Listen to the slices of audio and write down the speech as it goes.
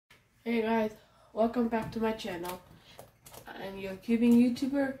Hey guys, welcome back to my channel. I'm your cubing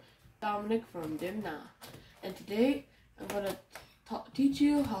YouTuber, Dominic from Dimna. And today, I'm gonna teach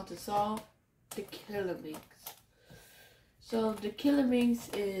you how to solve the Kilominx. So the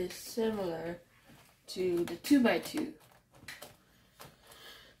Kilominx is similar to the 2x2.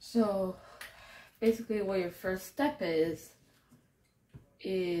 So basically what your first step is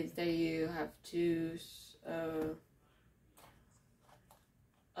that you have to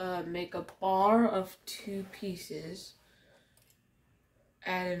make a bar of 2 pieces,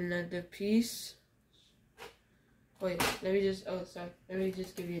 add another piece. Wait, let me just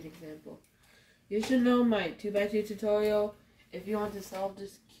give you an example. You should know my 2x2 tutorial if you want to solve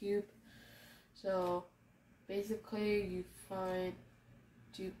this cube. So basically you find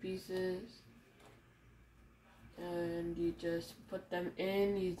 2 pieces and you just put them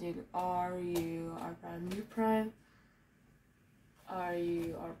in using R, U, R prime, U prime, R,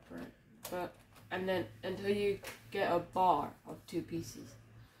 U, R prime. And then until you get a bar of 2 pieces.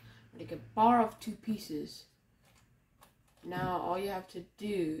 When you get a bar of 2 pieces, now all you have to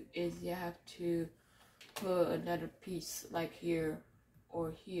do is you have to put another piece like here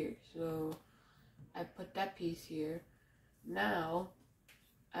or here. So I put that piece here. Now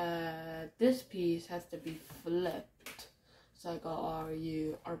this piece has to be flipped. So I go R,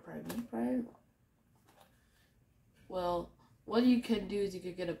 U, R prime, U prime. Well, what you can do is you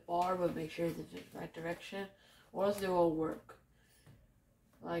can get a bar, but make sure it's in the right direction, or else it won't work.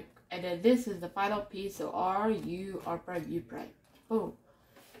 And then this is the final piece, so R, U, R prime, U prime. Boom.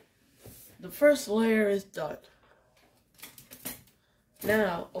 The first layer is done.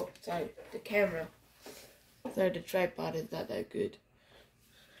 Now, oh, sorry, the camera. Sorry, the tripod is not that good.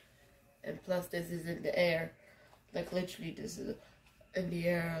 And plus, this is in the air. Like, literally, this is in the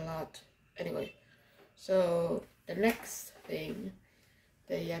air a lot. Anyway, so the next thing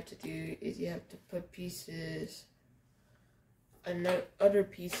that you have to do is you have to put pieces and other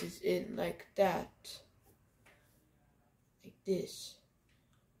pieces in like that, like this.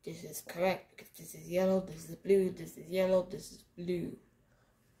 This is correct because this is yellow, this is blue, this is yellow, this is blue.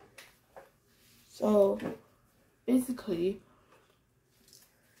 So basically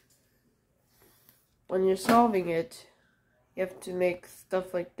when you're solving it, you have to make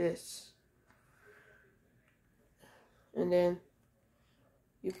stuff like this, and then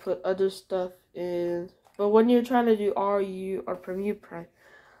you put other stuff in. But when you're trying to do R, U, R prime, U prime,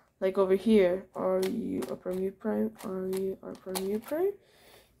 like over here, R, U, R prime, U prime, R, U, R prime, U prime,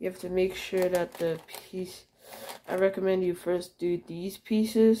 you have to make sure that the piece, I recommend you first do these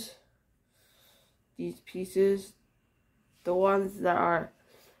pieces, the ones that are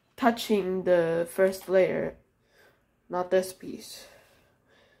touching the first layer, not this piece.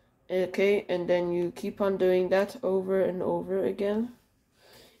 Okay, and then you keep on doing that over and over again,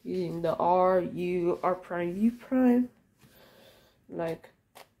 using the R, U, R prime, U prime. Like,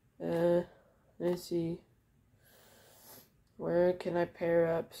 let's see, where can I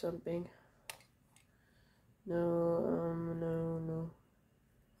pair up something?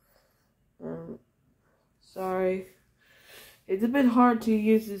 Sorry. It's a bit hard to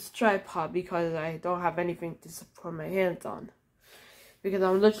use this tripod because I don't have anything to support my hands on. Because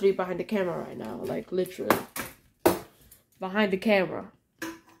I'm literally behind the camera right now, like literally behind the camera.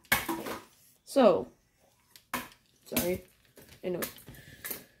 So, sorry.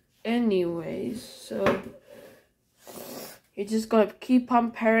 Anyways, so you're just gonna keep on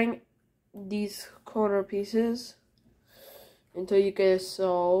pairing these corner pieces until you get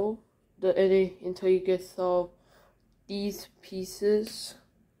solve these pieces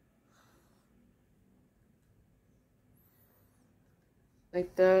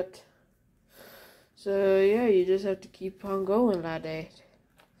like that. So yeah, you just have to keep on going like that.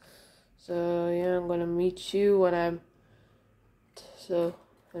 So yeah, I'm gonna meet you when so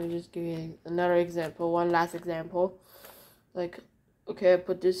let me just give you another example, one last example. Like, okay, I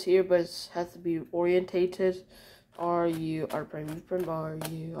put this here, but it has to be orientated. R, U, R prime, U prime, R,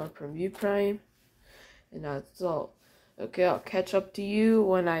 U, R prime, U prime. And that's all. Okay, I'll catch up to you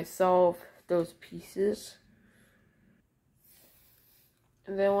when I solve those pieces.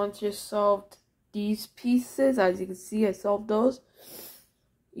 And then once you solved these pieces, as you can see, I solved those.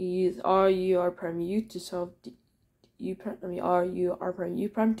 You use R, U, R prime, U to solve R, U, R prime, U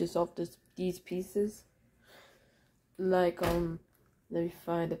prime to solve these pieces. Like, let me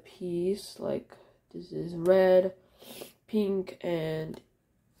find a piece. Like, this is red, pink, and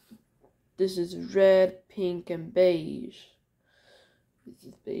this is red, pink, and beige. This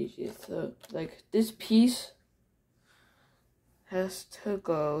is beige, yeah. So, like, this piece has to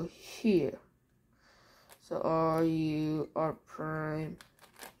go here. So R, U, R prime,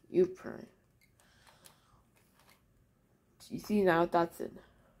 U prime. You see now that's it.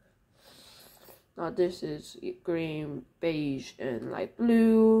 Now this is green, beige, and light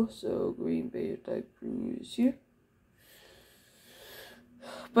blue. So green, beige, light blue is here.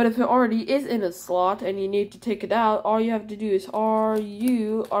 But if it already is in a slot and you need to take it out, all you have to do is R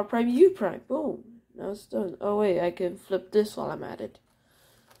prime U prime. Boom. Now it's done. Oh wait, I can flip this while I'm at it.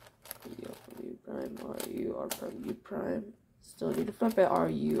 U prime, R prime U prime. Still need to flip it. R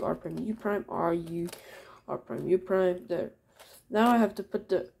prime U prime, R prime U prime. There. Now I have to put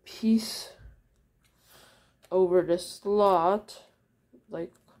the piece over the slot.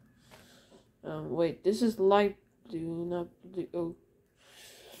 Like, wait, this is light blue, not blue. Oh.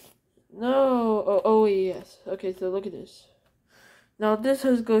 No, oh yes. Okay, so look at this. Now this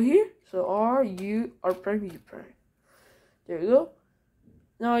has to go here. So R prime U prime. There you go.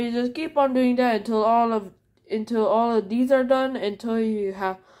 Now you just keep on doing that until all of these are done, until you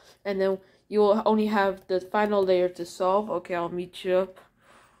have, and then you will only have the final layer to solve. Okay, I'll meet you up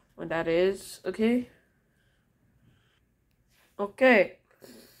when that is. Okay. Okay.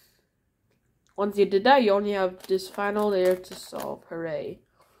 Once you did that, you only have this final layer to solve. Hooray.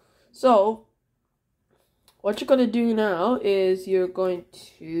 So, what you're going to do now is you're going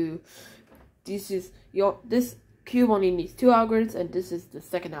to, this cube only needs 2 algorithms, and this is the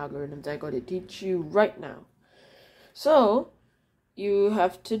second algorithm that I'm going to teach you right now. So, you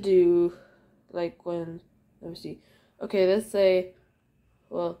have to do, like when, let me see, okay, let's say,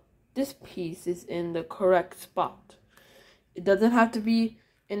 well, this piece is in the correct spot. It doesn't have to be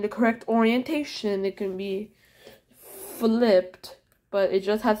in the correct orientation, it can be flipped, but it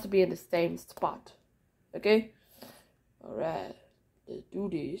just has to be in the same spot. Okay? Alright, let's do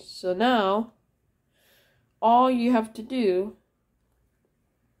this. So now, all you have to do,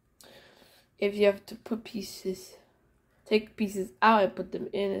 if you have to put pieces, take pieces out and put them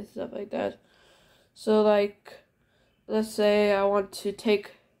in and stuff like that. So like, let's say I want to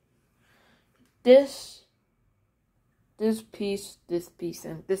take this piece,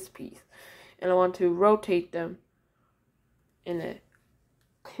 and this piece, and I want to rotate them in a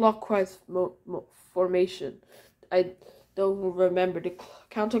clockwise formation. I don't remember the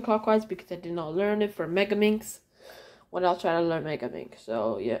counterclockwise because I did not learn it for Kilominx when I was trying to learn Kilominx.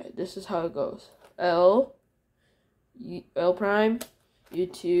 So yeah, this is how it goes. L prime,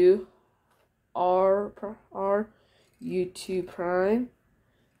 U2, R, U2 prime,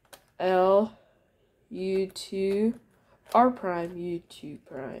 L, U2, R prime, U2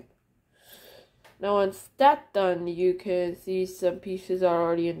 prime. Now once that's done, you can see some pieces are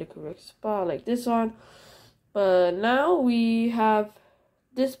already in the correct spot, like this one. But now we have,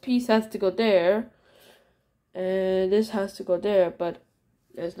 this piece has to go there, and this has to go there, but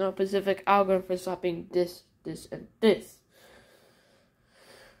there's no specific algorithm for swapping this, and this.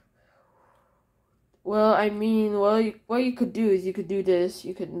 Well, I mean, what you could do is you could do this,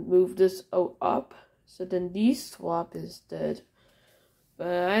 you could move this up, so then these swap instead.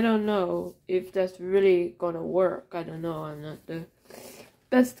 But I don't know if that's really gonna work. I don't know. I'm not the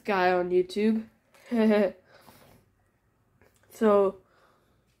best guy on YouTube. So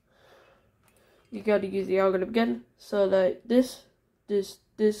you gotta use the algorithm again. So that this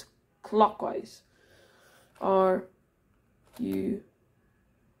clockwise.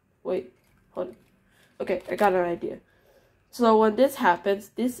 Wait, hold on. Okay, I got an idea. So when this happens,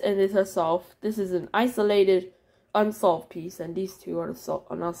 this and this are solved. This is an isolated unsolved piece, and these two are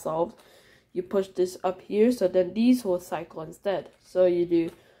not solved. You push this up here, so then these will cycle instead. So you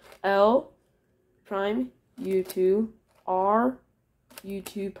do L prime U2, R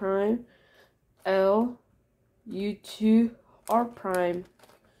U2 prime, L U2 R prime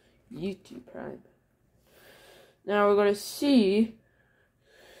U2 prime. Now we're gonna see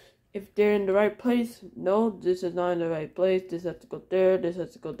if they're in the right place. No, this is not in the right place. This has to go there, this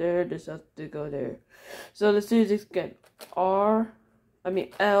has to go there, this has to go there. So let's do this again. L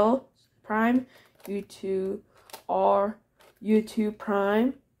prime U2 R U2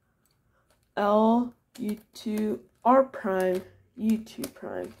 prime, L U2 R prime U2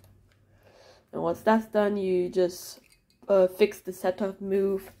 prime. And once that's done, you just fix the setup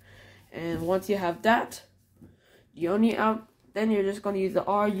move, and once you have that, then you're just going to use the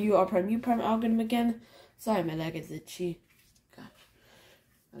R prime U prime algorithm again. Sorry, my leg is itchy. Gosh,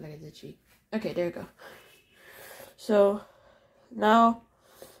 my leg is itchy. Okay, there you go. So now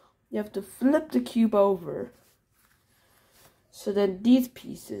you have to flip the cube over, so then these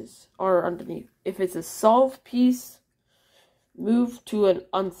pieces are underneath. If it's a solved piece, move to an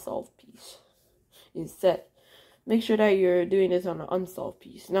unsolved piece instead. Make sure that you're doing this on an unsolved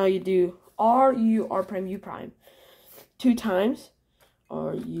piece. Now you do R prime U prime 2 times,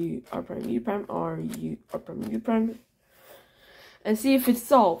 R U R prime U prime R U R prime U prime, and see if it's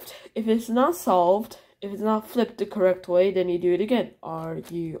solved. If it's not solved, if it's not flipped the correct way, then you do it again. R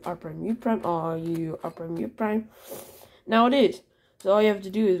U R prime U prime R U R prime U prime. Now it is. So all you have to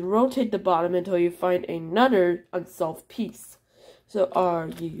do is rotate the bottom until you find another unsolved piece. So R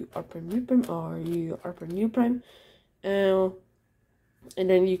U R prime U prime R U R prime U prime, and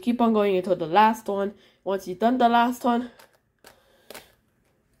then you keep on going until the last one. Once you've done the last one,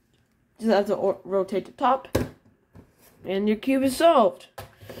 just have to rotate the top, and your cube is solved.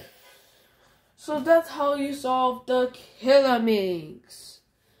 So that's how you solve the Kilominx.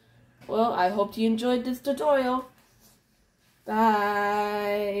 Well, I hope you enjoyed this tutorial.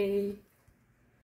 Bye.